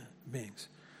angelic beings.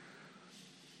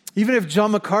 Even if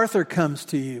John MacArthur comes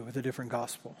to you with a different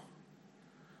gospel,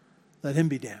 let him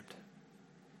be damned.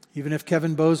 Even if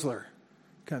Kevin Bosler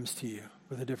comes to you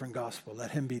with a different gospel,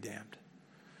 let him be damned.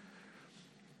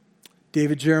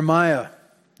 David Jeremiah,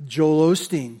 Joel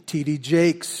Osteen, T.D.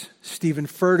 Jakes, Stephen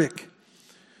Furtick,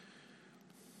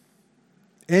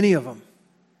 any of them,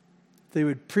 they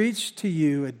would preach to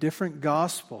you a different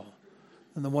gospel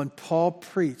than the one Paul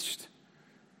preached,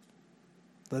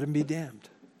 let him be damned.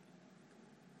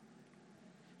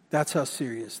 That's how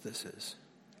serious this is.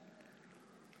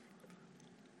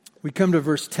 We come to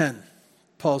verse 10,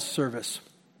 Paul's service.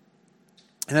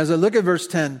 And as I look at verse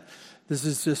 10, this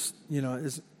is just,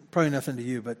 is probably nothing to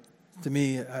you, but to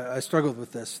me, I struggled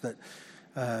with this.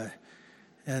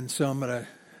 And so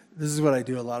this is what I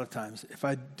do a lot of times. If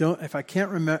I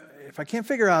can't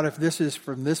figure out if this is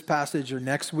from this passage or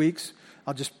next week's,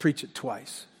 I'll just preach it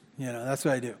twice. That's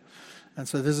what I do. And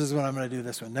so this is what I'm going to do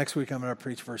this one. Next week, I'm going to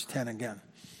preach verse 10 again.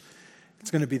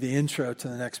 It's going to be the intro to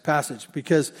the next passage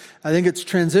because I think it's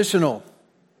transitional.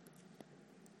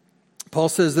 Paul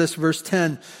says this, verse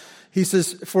 10. He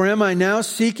says, "For am I now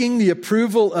seeking the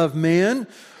approval of man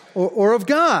or of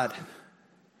God?"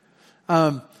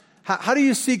 How do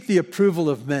you seek the approval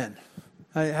of men?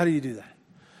 How do you do that?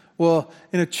 Well,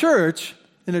 in a church,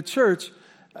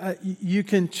 you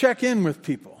can check in with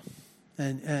people.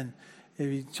 And if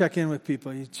you check in with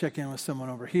people, you check in with someone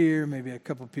over here, maybe a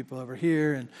couple of people over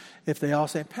here. And if they all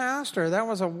say, "Pastor, that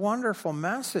was a wonderful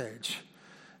message,"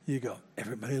 you go,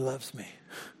 "Everybody loves me.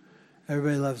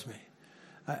 Everybody loves me."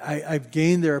 I've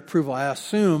gained their approval. I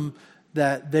assume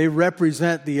that they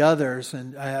represent the others,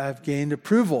 and I've gained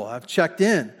approval. I've checked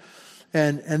in.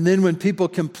 And then when people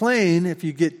complain, if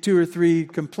you get 2 or 3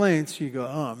 complaints, you go,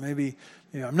 "Oh, maybe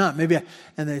I'm not.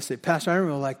 And they say, "Pastor, I don't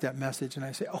really like that message." And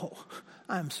I say, "Oh,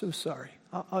 I'm so sorry.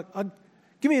 I'll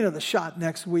give me another shot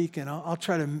next week, and I'll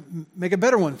try to make a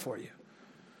better one for you."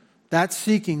 That's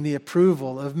seeking the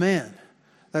approval of man.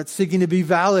 That's seeking to be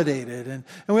validated. And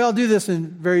we all do this in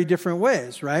very different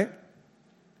ways, right?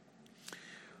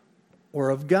 Or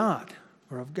of God.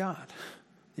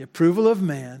 The approval of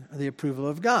man or the approval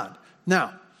of God.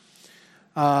 Now,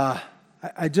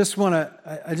 I just want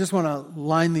to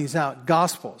line these out.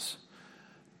 Gospels.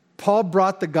 Paul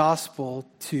brought the gospel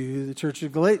to the churches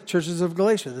of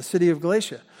Galatia, the city of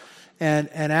Galatia. And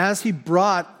as he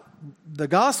brought the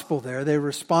gospel there, they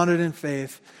responded in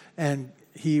faith, and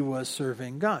he was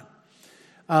serving God.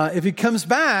 If he comes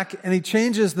back and he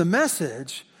changes the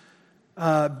message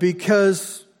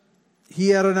because he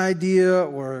had an idea,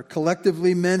 or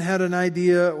collectively men had an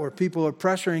idea, or people are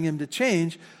pressuring him to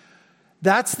change,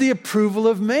 that's the approval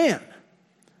of man.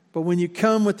 But when you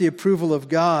come with the approval of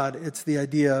God, it's the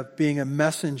idea of being a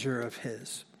messenger of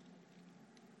his.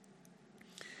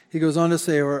 He goes on to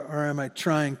say, or am I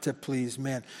trying to please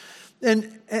man?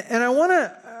 And I want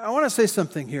to say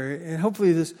something here, and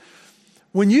hopefully this,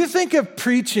 when you think of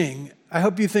preaching, I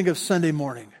hope you think of Sunday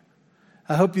morning.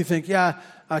 I hope you think,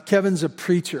 Kevin's a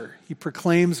preacher. He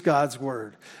proclaims God's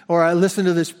word. Or I listened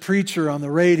to this preacher on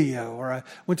the radio. Or I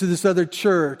went to this other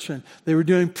church and they were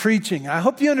doing preaching. I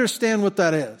hope you understand what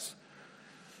that is.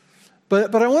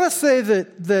 But I want to say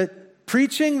that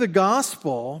preaching the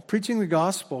gospel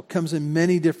comes in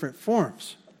many different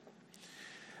forms.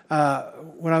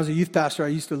 When I was a youth pastor, I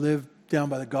used to live down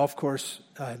by the golf course,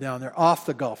 down there, off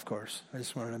the golf course. I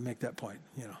just wanted to make that point,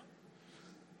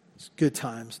 It's good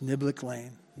times, Niblick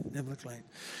Lane.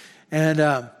 And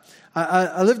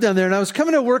I lived down there, and I was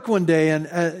coming to work one day, and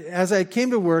as I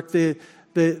came to work, the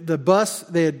bus,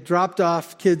 they had dropped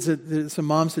off kids, some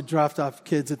moms had dropped off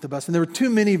kids at the bus, and there were 2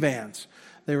 minivans.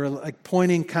 They were like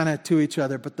pointing kind of to each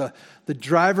other, but the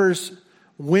driver's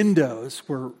windows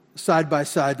were side by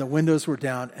side, the windows were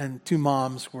down, and 2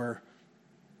 moms were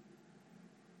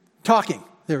talking.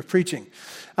 They were preaching.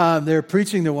 They were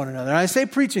preaching to one another. And I say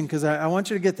preaching because I want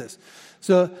you to get this.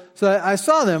 So I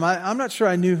saw them. I'm not sure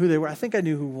I knew who they were. I think I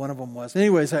knew who one of them was.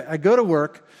 Anyways, I go to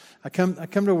work. I come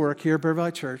to work here at Bear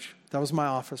Valley Church. That was my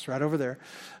office right over there,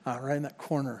 right in that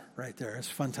corner right there. It's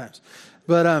fun times.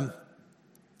 But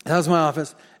that was my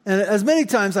office. And as many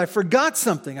times I forgot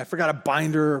something. I forgot a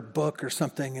binder or book or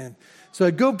something. And so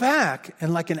I go back,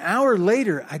 and like an hour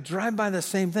later, I drive by the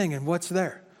same thing. And what's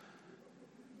there?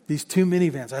 These 2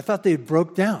 minivans. I thought they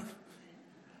broke down.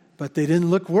 But they didn't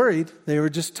look worried. They were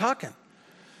just talking.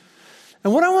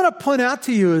 And what I want to point out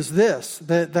to you is this,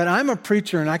 that I'm a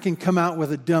preacher and I can come out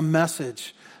with a dumb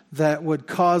message that would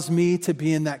cause me to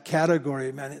be in that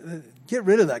category. Man, get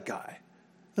rid of that guy.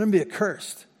 Let him be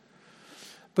accursed.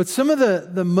 But some of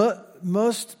the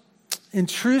most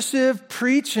intrusive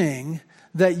preaching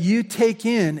that you take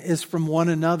in is from one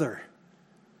another.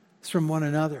 It's from one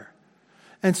another.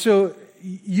 And so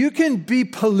you can be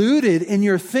polluted in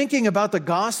your thinking about the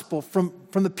gospel from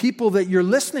the people that you're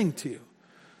listening to.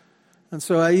 And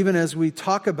so even as we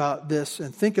talk about this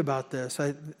and think about this,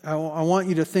 I want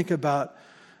you to think about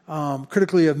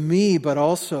critically of me, but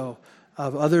also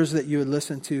of others that you would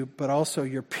listen to, but also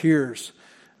your peers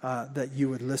that you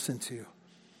would listen to.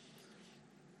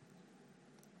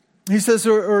 He says,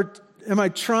 or am I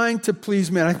trying to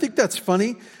please man? I think that's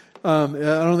funny. I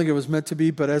don't think it was meant to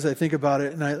be, but as I think about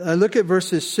it, and I look at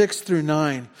verses 6 through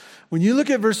 9. When you look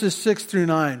at verses 6 through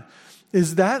 9,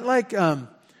 is that like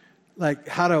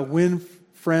how to win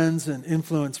friends and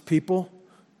influence people?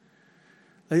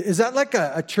 Is that like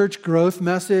a church growth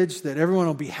message that everyone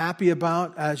will be happy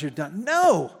about as you're done?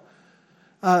 No.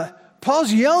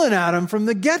 Paul's yelling at him from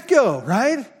the get-go,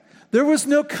 right? There was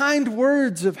no kind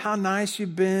words of how nice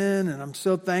you've been and I'm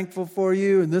so thankful for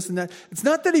you and this and that. It's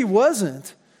not that he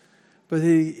wasn't, But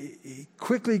he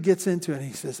quickly gets into it and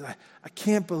he says, I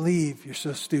can't believe you're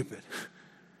so stupid.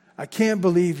 I can't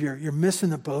believe you're missing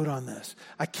the boat on this.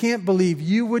 I can't believe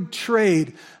you would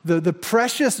trade the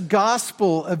precious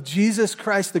gospel of Jesus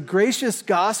Christ, the gracious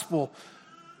gospel,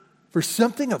 for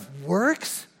something of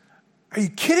works? Are you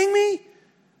kidding me?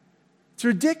 It's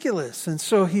ridiculous. And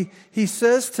so he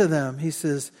says to them,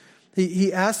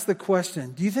 he asks the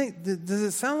question, do you think, does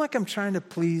it sound like I'm trying to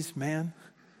please man?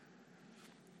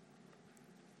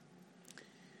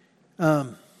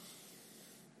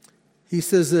 He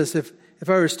says this, if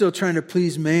I were still trying to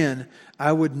please man,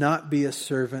 I would not be a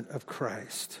servant of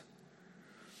Christ.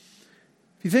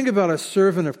 If you think about a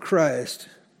servant of Christ,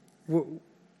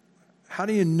 how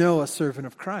do you know a servant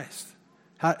of Christ?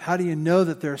 How do you know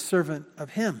that they're a servant of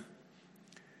Him?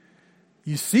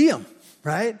 You see them,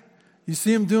 right? You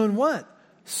see them doing what?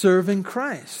 Serving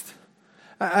Christ.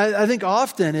 I think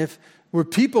often if we're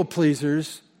people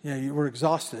pleasers, we're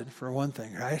exhausted for one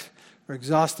thing, right? We're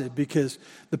exhausted because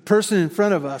the person in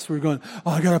front of us, we're going,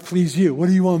 I got to please you. What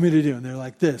do you want me to do? And they're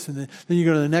like this. And then you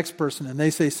go to the next person and they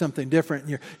say something different.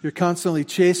 And you're constantly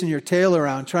chasing your tail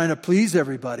around trying to please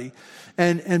everybody.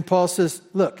 And Paul says,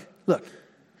 look,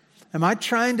 am I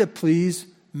trying to please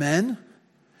men?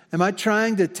 Am I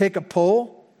trying to take a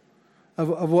poll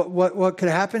of what could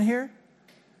happen here?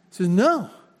 He says, no.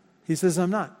 He says,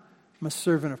 I'm not. I'm a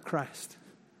servant of Christ.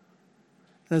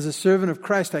 And as a servant of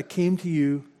Christ, I came to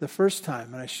you the first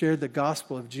time and I shared the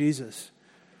gospel of Jesus.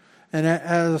 And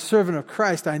as a servant of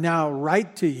Christ, I now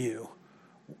write to you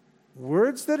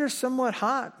words that are somewhat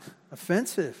hot,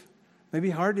 offensive, maybe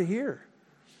hard to hear.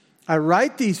 I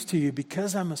write these to you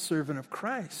because I'm a servant of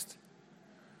Christ.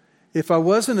 If I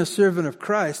wasn't a servant of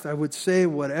Christ, I would say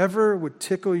whatever would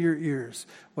tickle your ears,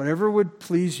 whatever would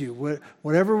please you,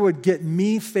 whatever would get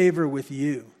me favor with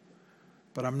you.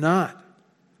 But I'm not.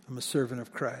 I'm a servant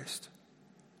of Christ.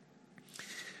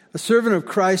 A servant of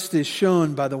Christ is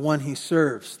shown by the one he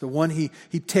serves, the one he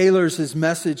tailors his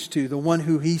message to, the one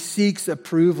who he seeks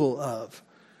approval of.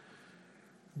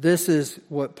 This is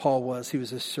what Paul was. He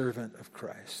was a servant of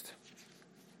Christ.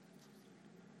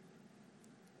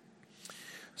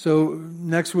 So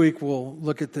next week we'll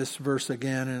look at this verse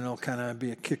again, and it'll kind of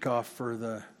be a kickoff for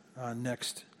the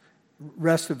next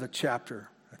rest of the chapter,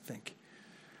 I think.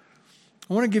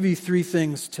 I want to give you three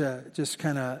things to just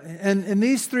kind of, and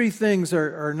these three things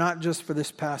are not just for this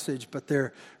passage, but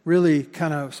they're really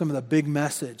kind of some of the big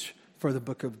message for the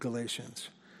book of Galatians.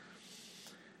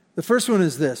 The first one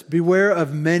is this: beware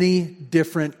of many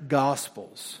different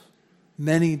gospels.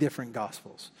 Many different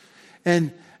gospels.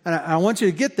 And I want you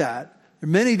to get that. There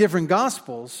are many different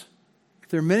gospels. If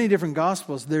there are many different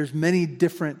gospels, there's many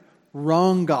different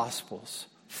wrong gospels,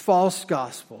 false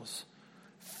gospels,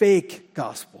 fake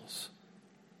gospels.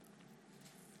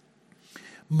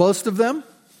 Most of them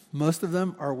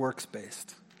are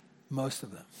works-based. Most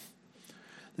of them.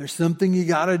 There's something you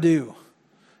got to do.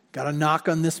 Got to knock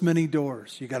on this many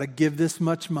doors. You got to give this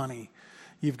much money.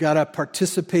 You've got to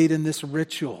participate in this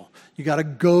ritual. You got to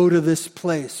go to this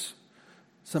place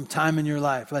sometime in your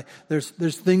life. Like there's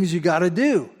things you got to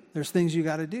do. There's things you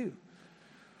got to do.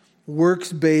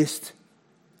 Works-based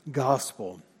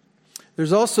gospel.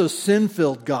 There's also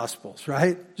sin-filled gospels,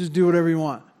 right? Just do whatever you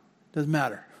want. Doesn't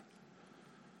matter.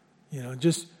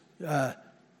 Just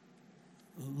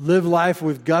live life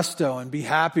with gusto and be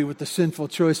happy with the sinful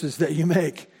choices that you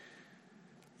make.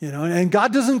 And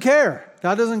God doesn't care.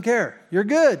 God doesn't care. You're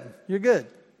good. You're good.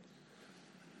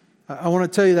 I want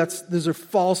to tell you those are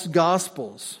false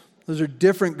gospels. Those are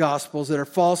different gospels that are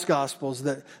false gospels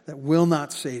that will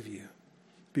not save you.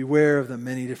 Beware of the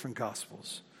many different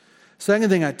gospels. Second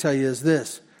thing I tell you is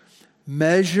this: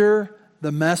 measure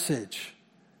the message.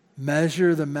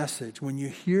 Measure the message. When you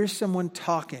hear someone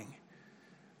talking,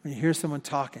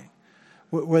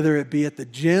 whether it be at the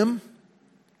gym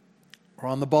or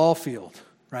on the ball field,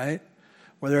 right?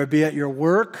 Whether it be at your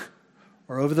work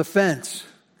or over the fence,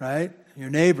 right? Your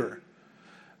neighbor.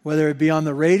 Whether it be on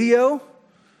the radio,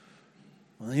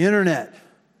 on the internet,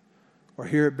 or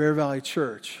here at Bear Valley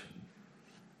Church.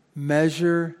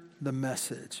 Measure the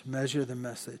message. Measure the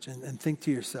message. And think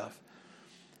to yourself,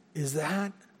 is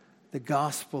that the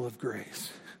gospel of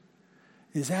grace?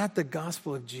 Is that the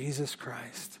gospel of Jesus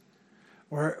Christ?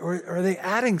 Or are they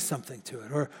adding something to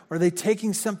it? Or are they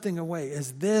taking something away?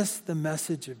 Is this the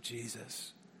message of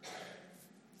Jesus?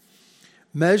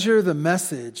 Measure the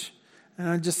message. And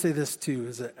I'll just say this too,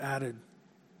 as an added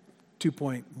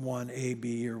 2.1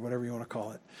 AB or whatever you want to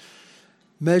call it.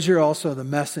 Measure also the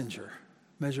messenger.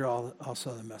 Measure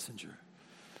also the messenger.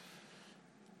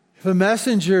 If a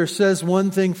messenger says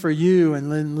one thing for you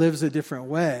and then lives a different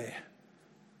way,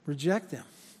 reject him.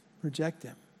 reject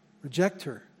him. Reject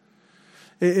her.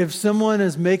 If someone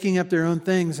is making up their own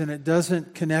things and it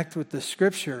doesn't connect with the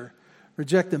Scripture,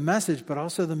 reject the message, but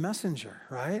also the messenger,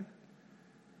 right?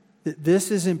 This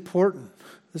is important.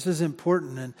 This is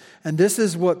important. And this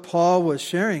is what Paul was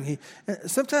sharing.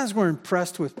 Sometimes we're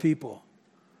impressed with people.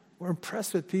 We're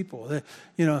impressed with people.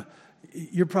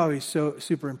 You're probably so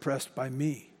super impressed by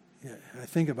me. Yeah, I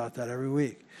think about that every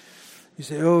week. You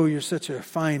say, oh, you're such a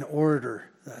fine orator.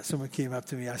 Someone came up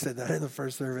to me. I said that in the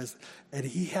first service. And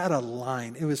he had a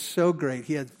line. It was so great.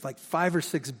 He had like 5 or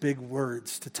 6 big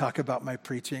words to talk about my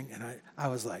preaching. And I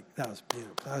was like, that was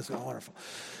beautiful. That was wonderful.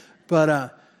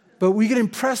 But we get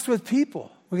impressed with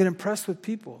people. We get impressed with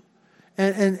people.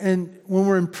 And when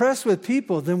we're impressed with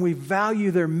people, then we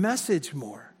value their message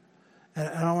more. And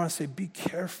I want to say, be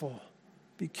careful.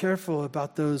 Be careful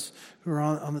about those who are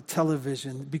on the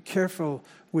television. Be careful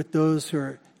with those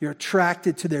you're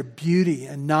attracted to their beauty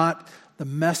and not the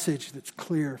message that's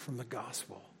clear from the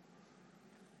gospel.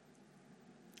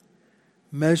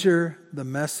 Measure the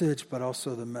message, but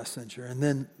also the messenger. And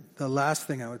then the last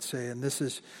thing I would say, and this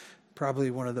is probably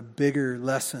one of the bigger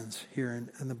lessons here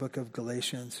in the book of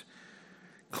Galatians,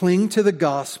 cling to the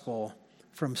gospel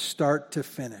from start to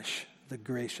finish, the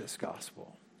gracious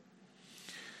gospel.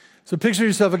 So picture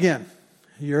yourself again.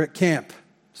 You're at camp.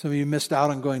 Some of you missed out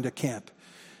on going to camp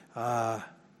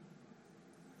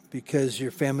because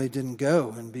your family didn't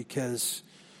go and because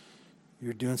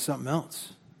you're doing something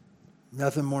else.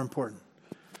 Nothing more important.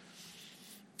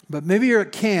 But maybe you're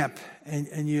at camp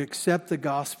and you accept the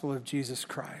gospel of Jesus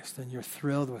Christ and you're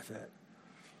thrilled with it.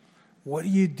 What do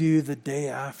you do the day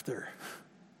after?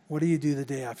 What do you do the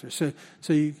day after? So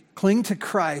you cling to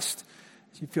Christ.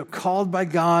 You feel called by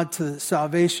God to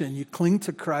salvation. You cling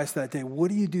to Christ that day.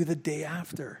 What do you do the day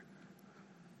after?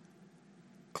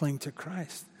 Cling to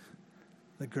Christ,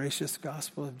 the gracious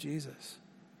gospel of Jesus.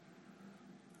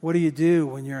 What do you do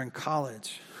when you're in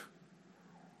college?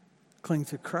 Cling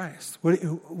to Christ. What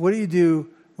do you do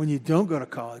when you don't go to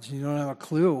college and you don't have a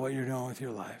clue what you're doing with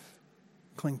your life?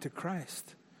 Cling to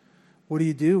Christ. What do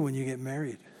you do when you get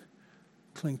married?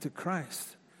 Cling to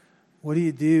Christ. What do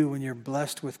you do when you're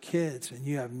blessed with kids and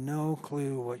you have no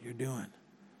clue what you're doing?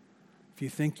 If you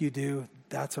think you do,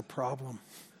 that's a problem.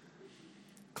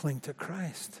 Cling to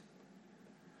Christ.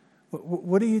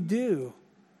 What do you do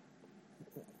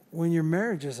when your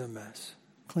marriage is a mess?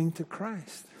 Cling to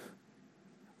Christ.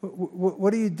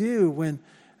 What do you do when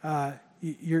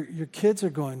your kids are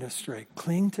going astray?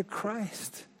 Cling to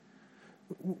Christ.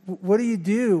 What do you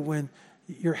do when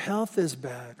your health is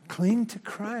bad? Cling to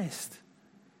Christ.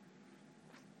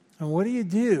 And what do you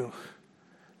do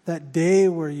that day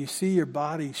where you see your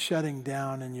body shutting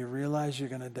down and you realize you're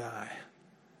going to die?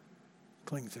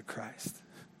 Cling to Christ.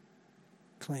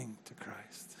 Cling to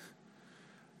Christ.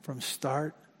 From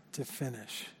start to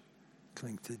finish,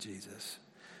 cling to Jesus.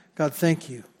 God, thank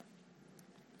you.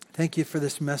 Thank you for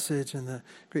this message in the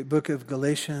great book of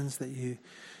Galatians that you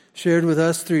shared with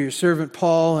us through your servant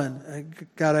Paul. And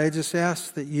God, I just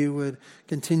ask that you would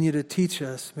continue to teach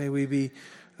us. May we be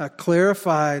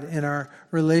clarified in our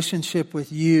relationship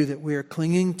with you, that we are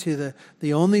clinging to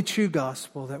the only true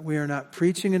gospel, that we are not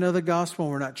preaching another gospel,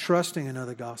 we're not trusting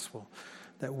another gospel,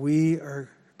 that we are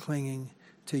clinging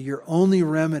to your only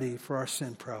remedy for our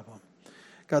sin problem.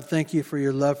 God, thank you for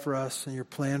your love for us and your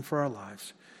plan for our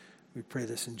lives. We pray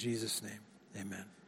this in Jesus' name. Amen.